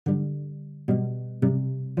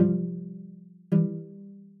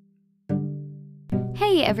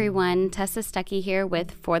Hey everyone, Tessa Stuckey here with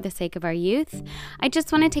For the Sake of Our Youth. I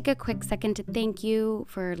just want to take a quick second to thank you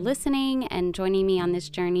for listening and joining me on this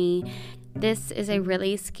journey. This is a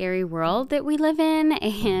really scary world that we live in,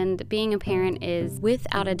 and being a parent is,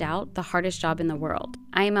 without a doubt, the hardest job in the world.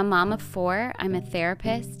 I am a mom of 4, I'm a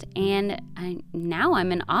therapist, and now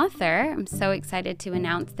I'm an author. I'm so excited to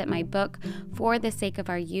announce that my book, For the Sake of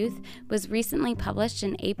Our Youth, was recently published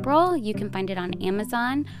in April. You can find it on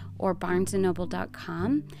Amazon or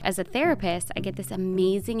barnesandnoble.com. As a therapist, I get this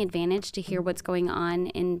amazing advantage to hear what's going on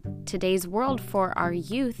in today's world for our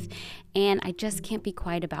youth, and I just can't be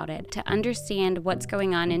quiet about it. To understand what's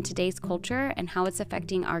going on in today's culture and how it's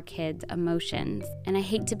affecting our kids' emotions. And I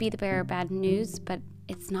hate to be the bearer of bad news, but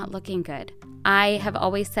it's not looking good. I have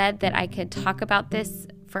always said that I could talk about this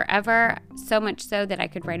forever, so much so that I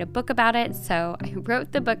could write a book about it. So I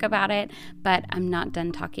wrote the book about it, but I'm not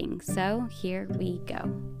done talking. So here we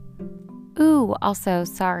go. Ooh, also,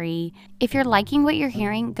 sorry. If you're liking what you're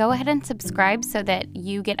hearing, go ahead and subscribe so that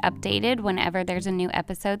you get updated whenever there's a new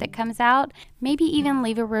episode that comes out. Maybe even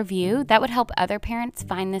leave a review. That would help other parents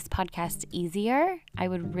find this podcast easier. I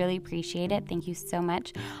would really appreciate it. Thank you so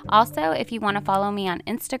much. Also, if you want to follow me on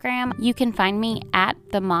Instagram, you can find me at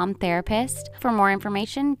The Mom Therapist. For more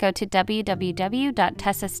information, go to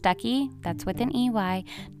www.tessastuckey, that's with an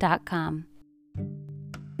EY.com.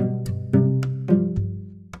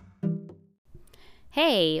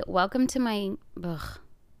 Hey, welcome to my, I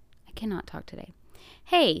cannot talk today.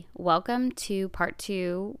 Hey, welcome to part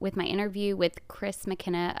 2 with my interview with Chris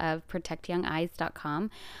McKenna of ProtectYoungEyes.com.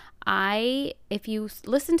 If you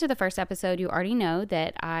listened to the first episode, you already know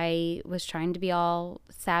that I was trying to be all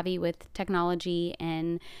savvy with technology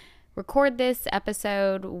and record this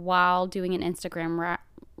episode while doing an Instagram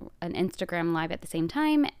live at the same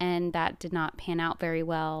time, and that did not pan out very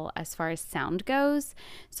well as far as sound goes.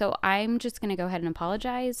 So I'm just going to go ahead and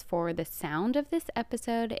apologize for the sound of this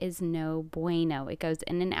episode is no bueno. It goes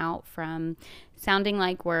in and out from sounding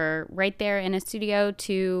like we're right there in a studio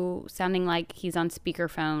to sounding like he's on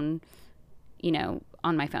speakerphone,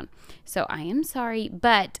 on my phone. So I am sorry,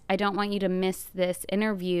 but I don't want you to miss this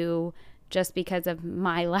interview just because of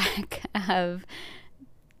my lack of,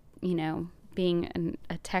 being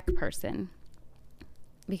a tech person,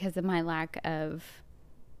 because of my lack of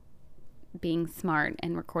being smart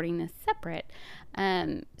and recording this separate.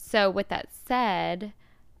 So with that said,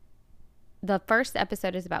 the first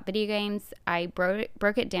episode is about video games. I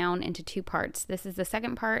broke it down into 2 parts. This is the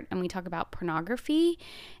second part, and we talk about pornography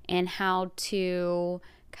and how to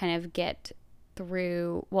kind of get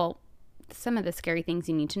through, some of the scary things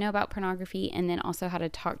you need to know about pornography, and then also how to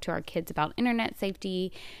talk to our kids about internet safety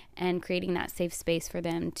and creating that safe space for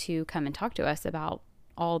them to come and talk to us about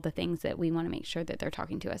all the things that we want to make sure that they're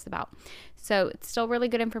talking to us about. So it's still really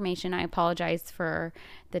good information. I apologize for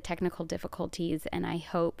the technical difficulties, and I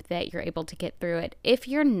hope that you're able to get through it. If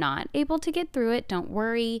you're not able to get through it, don't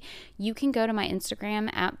worry. You can go to my Instagram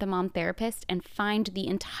at The Mom Therapist and find the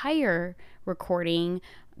entire recording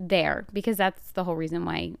there, because that's the whole reason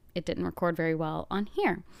why it didn't record very well on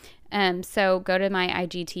here. So go to my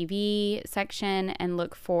IGTV section and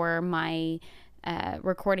look for my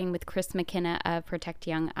recording with Chris McKenna of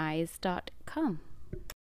ProtectYoungEyes.com.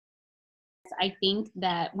 I think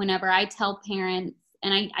that whenever I tell parents,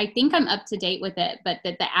 and I think I'm up to date with it, but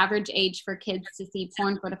that the average age for kids to see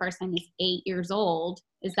porn for the first time is 8 years old.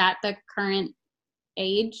 Is that the current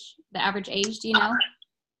age, the average age? Do you know?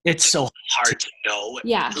 It's so hard to know.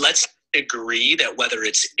 Yeah. Let's agree that whether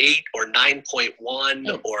it's 8 or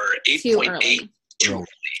 9.1 or 8.8, too early.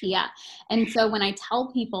 Yeah. And so when I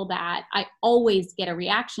tell people that, I always get a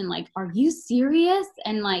reaction like, "Are you serious?"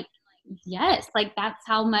 And like, yes, like that's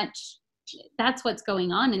what's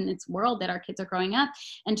going on in this world that our kids are growing up.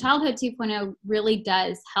 And Childhood 2.0 really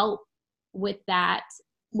does help with that,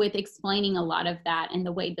 with explaining a lot of that and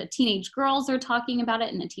the way the teenage girls are talking about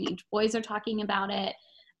it and the teenage boys are talking about it.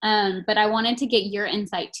 But I wanted to get your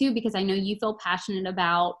insight too, because I know you feel passionate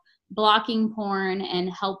about blocking porn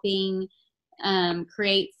and helping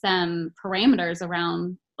create some parameters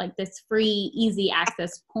around like this free, easy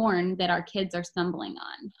access porn that our kids are stumbling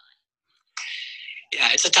on. Yeah,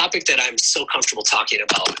 it's a topic that I'm so comfortable talking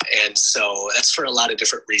about. And so that's for a lot of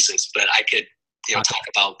different reasons, but I could talk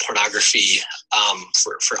about pornography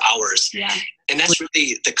for hours. Yeah. And that's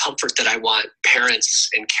really the comfort that I want parents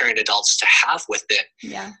and caring adults to have with it.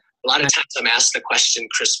 Yeah. A lot of times I'm asked the question,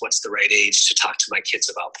 Chris, what's the right age to talk to my kids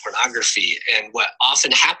about pornography? And what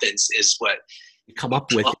often happens is what you come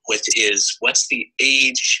up with is what's the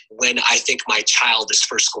age when I think my child is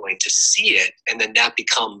first going to see it, and then that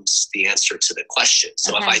becomes the answer to the question.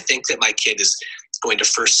 So if I think that my kid is going to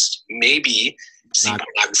first maybe see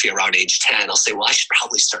pornography around age 10, I'll say, well, I should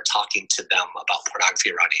probably start talking to them about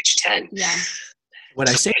pornography around age 10. Yeah. What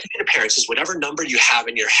I say to parents is whatever number you have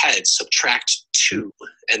in your head, subtract 2,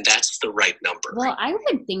 and that's the right number. Well, I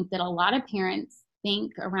would think that a lot of parents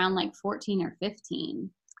think around like 14 or 15.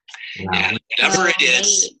 Yeah, whatever it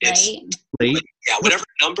is, it's late. Yeah, whatever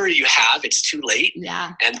number you have, it's too late.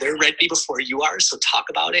 Yeah. And they're ready before you are, so talk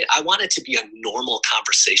about it. I want it to be a normal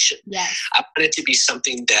conversation. Yes. I want it to be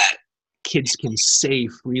something that kids can say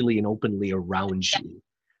freely and openly around you,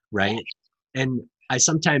 right? And I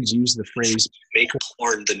sometimes use the phrase, make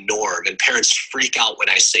porn the norm, and parents freak out when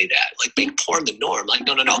I say that. Like, make porn the norm. Like,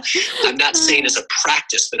 no. I'm not saying as a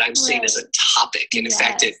practice, but I'm saying as a topic. And in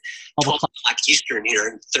fact, at 12 o'clock Eastern here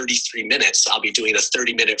in 33 minutes, I'll be doing a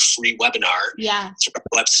 30-minute free webinar through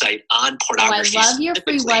our website on pornography. I love your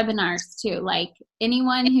free webinars too. Like,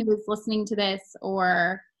 anyone who is listening to this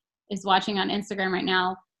or is watching on Instagram right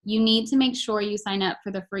now, you need to make sure you sign up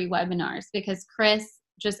for the free webinars, because Chris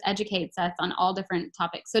just educates us on all different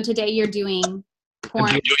topics. So today you're doing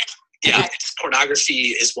porn. It's pornography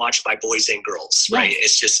is watched by boys and girls, right?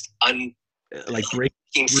 It's just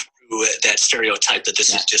breaking through that stereotype that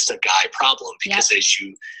this is just a guy problem, because as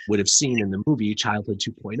you would have seen in the movie Childhood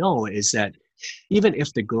 2.0, is that even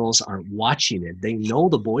if the girls aren't watching it, they know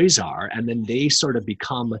the boys are, and then they sort of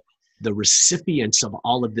become the recipients of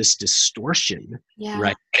all of this distortion,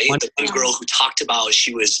 right? The one girl who talked about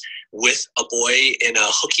she was with a boy in a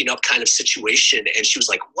hooking up kind of situation, and she was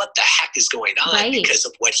like, what the heck is going on? Because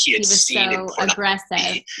of what he had seen in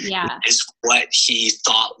pornography is what he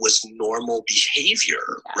thought was normal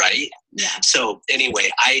behavior, right? So anyway,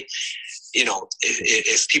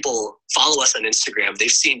 if people follow us on Instagram, they've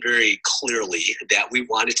seen very clearly that we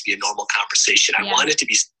want it to be a normal conversation. I want it to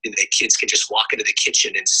be something that kids can just walk into the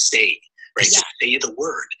kitchen and say, just say the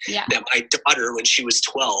word. That my daughter, when she was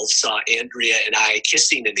 12, saw Andrea and I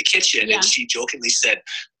kissing in the kitchen, and she jokingly said,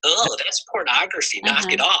 oh, that's pornography, knock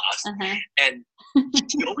it off. And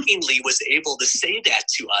jokingly was able to say that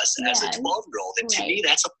to us as a 12-year-old. And to me,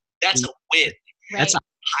 that's a win. That's a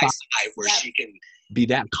high five where she can be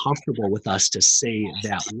that comfortable with us to say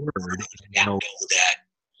that word and know that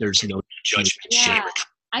there's no judgment.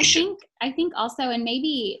 Shame. I think also, and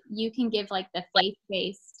maybe you can give like the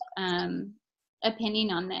faith-based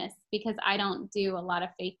opinion on this, because I don't do a lot of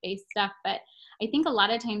faith-based stuff, but I think a lot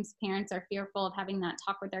of times parents are fearful of having that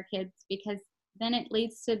talk with their kids, because then it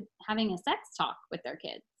leads to having a sex talk with their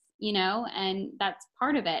kids, and that's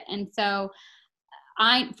part of it. And so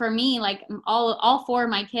for me, like all 4 of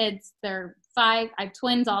my kids, they're 5. I have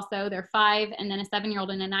twins also. They're 5, and then a 7-year-old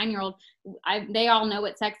and a 9-year-old. They all know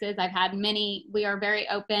what sex is. I've had many. We are very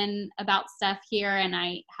open about stuff here, and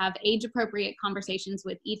I have age-appropriate conversations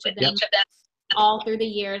with each of them all through the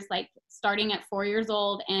years, like starting at 4 years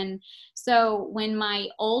old. And so when my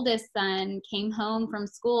oldest son came home from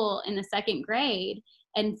school in the 2nd grade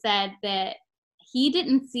and said that he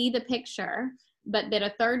didn't see the picture, but that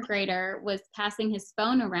a 3rd grader was passing his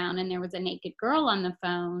phone around and there was a naked girl on the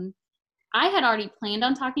phone, I had already planned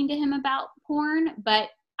on talking to him about porn, but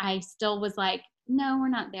I still was like, no, we're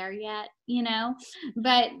not there yet,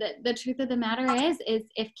 But the truth of the matter is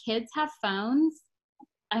if kids have phones,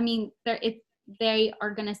 I mean, they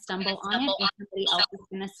are going to stumble on it, or somebody else is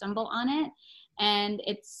going to stumble on it. And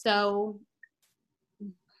it's so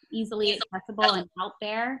easily accessible and out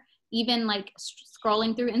there. Even like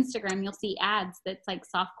scrolling through Instagram, you'll see ads that's like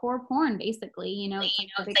softcore porn, basically, it's like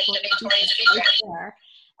the big right there.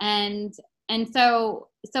 And so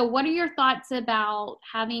what are your thoughts about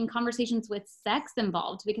having conversations with sex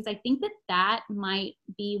involved? Because I think that might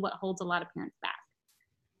be what holds a lot of parents back.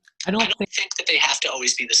 I don't think that they have to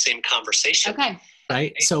always be the same conversation. Okay.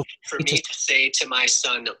 Right. So for me to say to my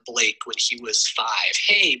son, Blake, when he was 5,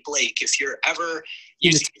 hey, Blake, if you're ever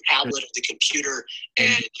using the tablet or the computer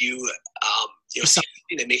and you see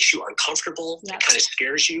something that makes you uncomfortable, that kind of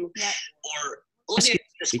scares you, or let me ask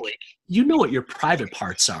this, Blake. You know what your private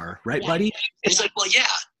parts are, right, buddy? It's like, well, yeah.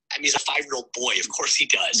 I mean, he's a 5-year-old boy. Of course he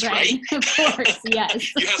does, right? Of course,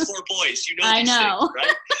 yes. You have 4 boys. You know I these know.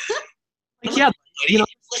 things, right?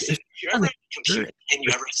 Listen, if you're ever on a computer and you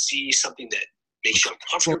ever see something that makes you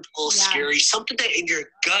uncomfortable, scary, something that in your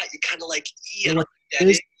gut, you're kind of like, that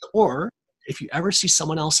is. Or if you ever see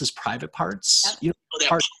someone else's private parts, that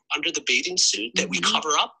part under the bathing suit that we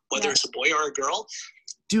cover up, whether it's a boy or a girl,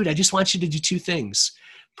 dude, I just want you to do 2 things.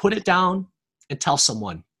 Put it down and tell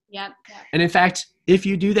someone. And in fact, if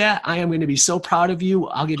you do that, I am going to be so proud of you.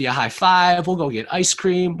 I'll give you a high five. We'll go get ice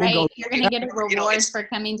cream. You're going to get a reward for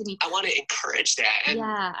coming to me. I want to encourage that. And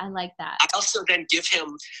I like that. I also then give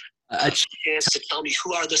him a chance to tell me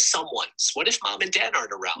who are the someones. What if mom and dad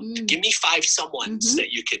aren't around? Give me 5 someones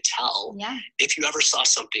that you could tell if you ever saw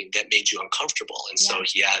something that made you uncomfortable. And so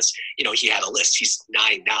he has, he had a list. He's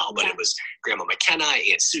 9 now, but it was Grandma McKenna,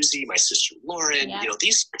 Aunt Susie, my sister Lauren,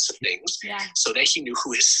 these sorts of things, so that he knew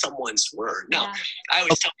who his someones were. Now, I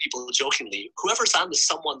always tell people jokingly, whoever's on the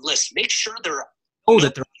someone list, make sure they're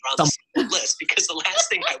that they're on the list, because the last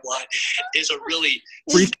thing I want is a really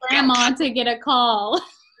grandma to get a call.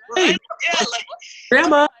 Right? Yeah, like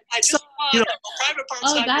Grandma, I just want private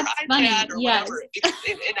parts on your iPad funny. or whatever. And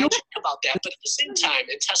I joke about that, but at the same time,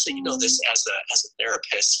 and Tessa, you know this as a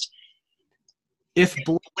therapist, if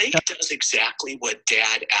Blake does exactly what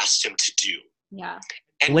Dad asked him to do,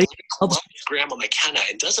 and Blake loves Grandma McKenna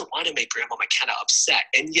and doesn't want to make Grandma McKenna upset,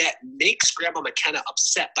 and yet makes Grandma McKenna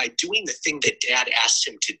upset by doing the thing that Dad asked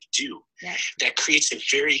him to do, that creates a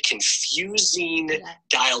very confusing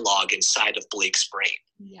dialogue inside of Blake's brain.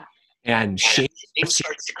 And shame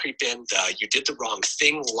starts to creep in. You did the wrong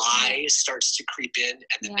thing lie starts to creep in,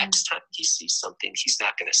 and the next time he sees something, he's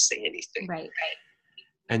not going to say anything. Right.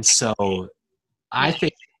 And so I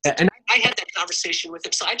think, and I had that conversation with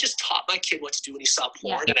him. So I just taught my kid what to do when he saw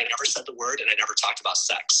porn, and I never said the word, and I never talked about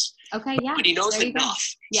sex. Okay, But he knows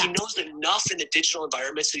enough. He knows enough in the digital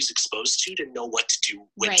environments that he's exposed to know what to do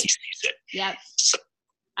when he sees it. Yep. So,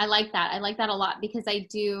 I like that. I like that a lot, because I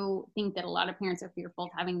do think that a lot of parents are fearful of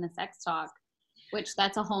having the sex talk, which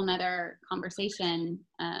that's a whole nother conversation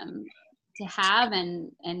to have.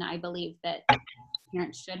 And I believe that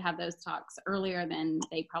parents should have those talks earlier than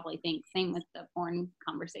they probably think. Same with the porn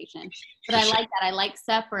conversation. But I like that. I like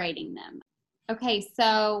separating them. Okay.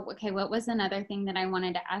 So, what was another thing that I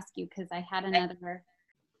wanted to ask you? Because I had another,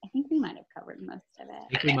 I think we might have covered most of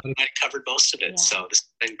it. We might have covered most of it. So this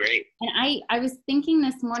has been great. And I was thinking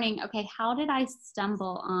this morning, okay, how did I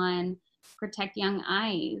stumble on Protect Young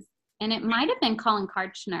Eyes? And it might have been Colin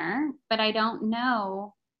Karchner, but I don't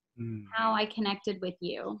know how I connected with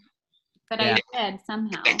you. But I did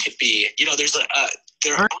somehow. That could be,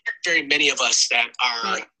 there aren't very many of us that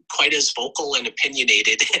are quite as vocal and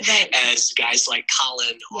opinionated as guys like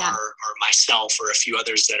Colin or myself or a few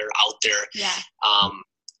others that are out there.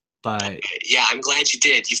 But I'm glad you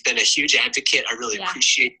did. You've been a huge advocate. I really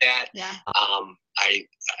appreciate that. I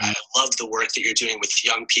love the work that you're doing with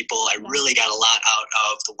young people. I really got a lot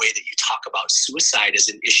out of the way that you talk about suicide as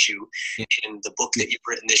an issue in the book that you've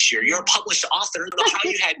written this year. You're a published author. I don't know how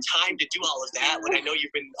you had time to do all of that when I know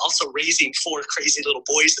you've been also raising 4 crazy little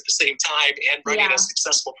boys at the same time and running a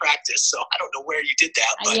successful practice. So I don't know where you did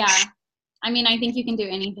that. But I mean, I think you can do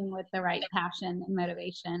anything with the right passion and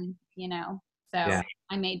motivation, So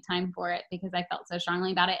I made time for it because I felt so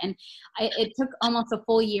strongly about it. And it took almost a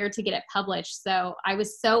full year to get it published. So I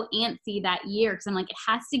was so antsy that year because I'm like, it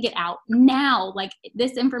has to get out now. Like,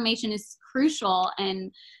 this information is crucial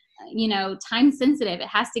and, time sensitive. It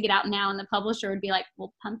has to get out now. And the publisher would be like,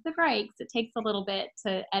 well, pump the brakes. It takes a little bit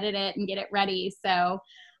to edit it and get it ready. So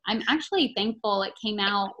I'm actually thankful it came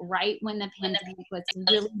out right when the pandemic was.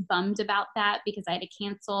 Really bummed about that because I had to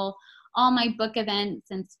cancel all my book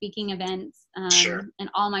events and speaking events and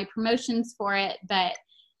all my promotions for it. But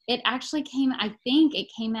it actually I think it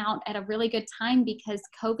came out at a really good time because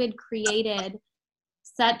COVID created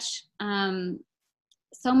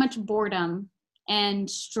so much boredom and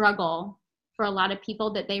struggle for a lot of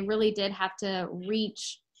people that they really did have to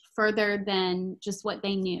reach further than just what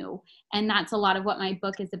they knew. And that's a lot of what my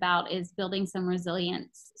book is about, is building some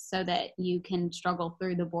resilience so that you can struggle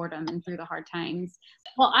through the boredom and through the hard times.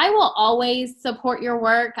 Well, I will always support your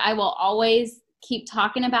work. I will always keep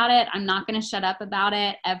talking about it. I'm not going to shut up about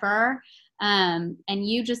it ever. And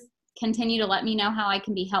you just continue to let me know how I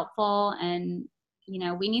can be helpful. And,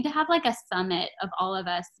 we need to have like a summit of all of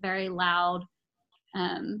us, very loud,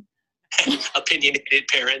 opinionated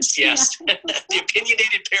parents, yes. The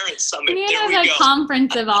Opinionated Parents Summit. We there we have go. A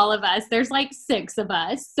conference of all of us. There's like 6 of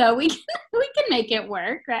us, so we can make it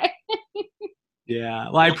work, right? Yeah.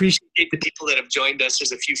 Well, I appreciate the people that have joined us.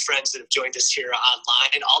 There's a few friends that have joined us here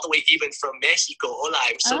online, all the way even from Mexico. Hola,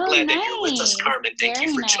 I'm so glad that you're with us, Carmen. Thank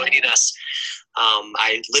you for joining us.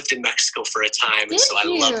 I lived in Mexico for a time, and so I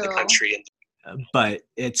love the country. But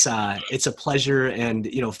it's a pleasure. And,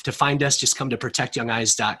 to find us, just come to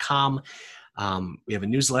protectyoungeyes.com. We have a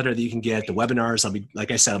newsletter that you can get, the webinars.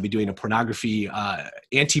 I'll be doing a pornography,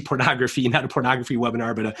 anti-pornography, not a pornography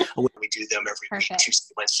webinar, but we do them every week,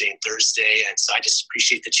 Tuesday, Wednesday, and Thursday. And so I just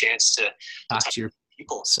appreciate the chance to talk to your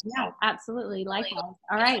people. So. Yeah, absolutely. Likewise.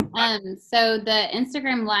 All right. So the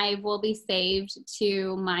Instagram Live will be saved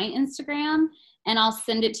to my Instagram, and I'll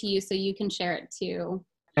send it to you so you can share it too.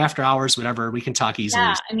 after hours, whatever, we can talk easily.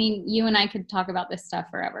 Yeah, I mean, you and I could talk about this stuff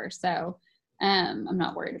forever, so I'm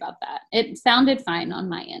not worried about that. It sounded fine on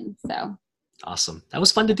my end, so. Awesome. That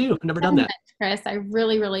was fun to do. I've never done that. Chris, I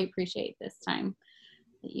really, really appreciate this time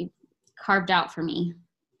that you carved out for me.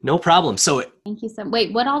 No problem. So thank you so much.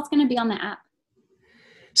 Wait, what all's going to be on the app?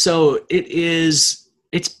 So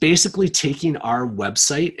it's basically taking our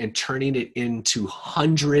website and turning it into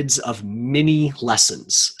hundreds of mini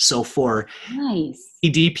lessons. So for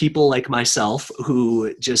ED people like myself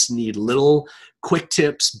who just need little quick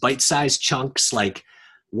tips, bite-sized chunks, like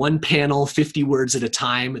one panel, 50 words at a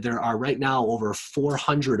time. There are right now over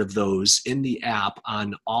 400 of those in the app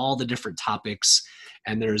on all the different topics.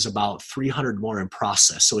 And there's about 300 more in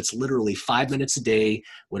process. So it's literally 5 minutes a day,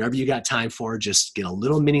 whatever you got time for, just get a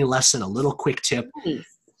little mini lesson, a little quick tip,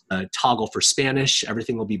 a toggle for Spanish.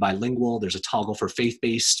 Everything will be bilingual. There's a toggle for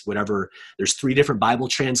faith-based, whatever. There's 3 different Bible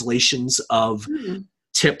translations of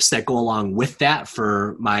tips that go along with that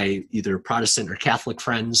for my either Protestant or Catholic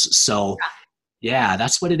friends. So yeah,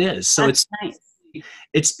 that's what it is. So it's nice.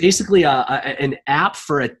 It's basically an app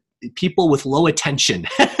for people with low attention.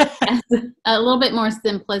 A little bit more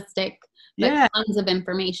simplistic, but tons of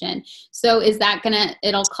information. So is that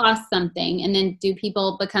it'll cost something, and then do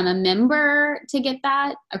people become a member to get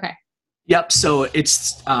that? Okay. Yep. So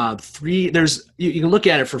it's you can look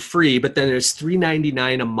at it for free, but then there's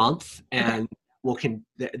 $3.99 a month, and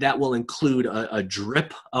that will include a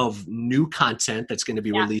drip of new content that's going to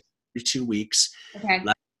be released every 2 weeks. Okay.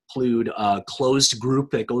 That'll include a closed group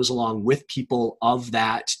that goes along with people of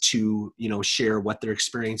that to, share what they're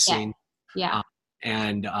experiencing. Yeah.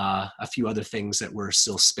 And a few other things that we're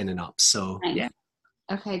still spinning up. So, nice.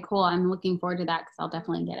 Okay, cool. I'm looking forward to that because I'll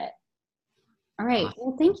definitely get it. All right.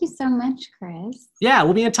 Well, thank you so much, Chris. Yeah,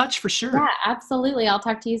 we'll be in touch for sure. Yeah, absolutely. I'll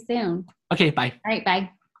talk to you soon. Okay, bye. All right, bye.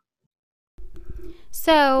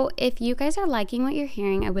 So if you guys are liking what you're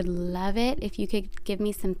hearing, I would love it if you could give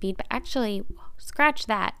me some feedback. Actually, scratch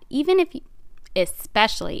that.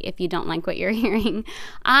 Especially if you don't like what you're hearing.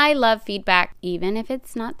 I love feedback, even if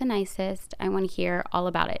it's not the nicest. I want to hear all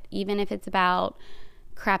about it, even if it's about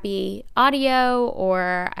crappy audio,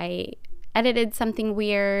 or I edited something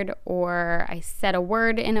weird, or I said a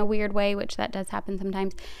word in a weird way, which that does happen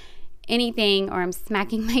sometimes. Anything, or I'm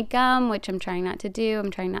smacking my gum, which I'm trying not to do.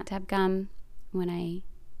 I'm trying not to have gum when I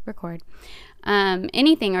record.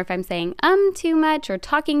 Anything, or if I'm saying too much or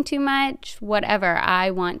talking too much, whatever,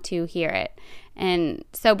 I want to hear it. And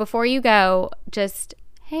so before you go, just,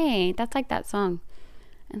 hey, that's like that song.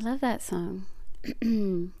 I love that song.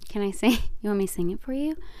 Can I sing? You want me to sing it for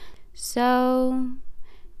you? So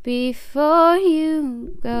before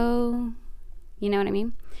you go, you know what I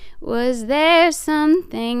mean? Was there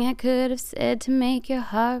something I could have said to make your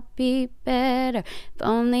heart beat better? If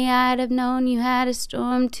only I'd have known you had a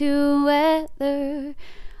storm to weather.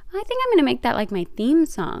 I think I'm going to make that like my theme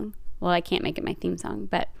song. Well, I can't make it my theme song,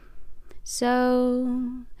 but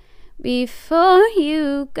so before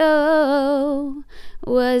you go,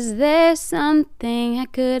 was there something I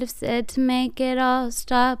could have said to make it all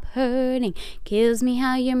stop hurting? Kills me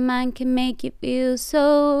how your mind can make you feel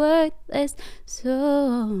so worthless.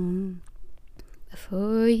 So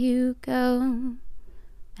before you go,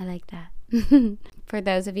 I like that. For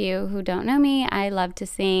those of you who don't know me, I love to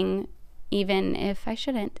sing even if I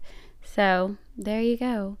shouldn't. So there you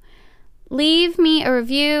go. Leave me a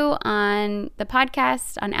review on the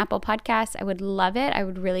podcast, on Apple Podcasts. I would love it. I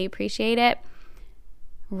would really appreciate it.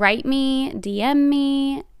 Write me, DM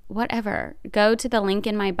me, whatever. Go to the link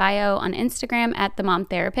in my bio on Instagram at The Mom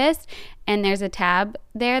Therapist, and there's a tab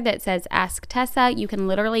there that says Ask Tessa. You can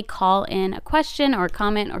literally call in a question or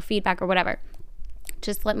comment or feedback or whatever.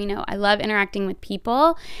 Just let me know. I love interacting with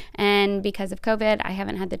people, and because of COVID, I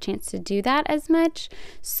haven't had the chance to do that as much.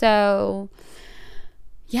 So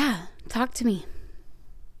yeah, talk to me.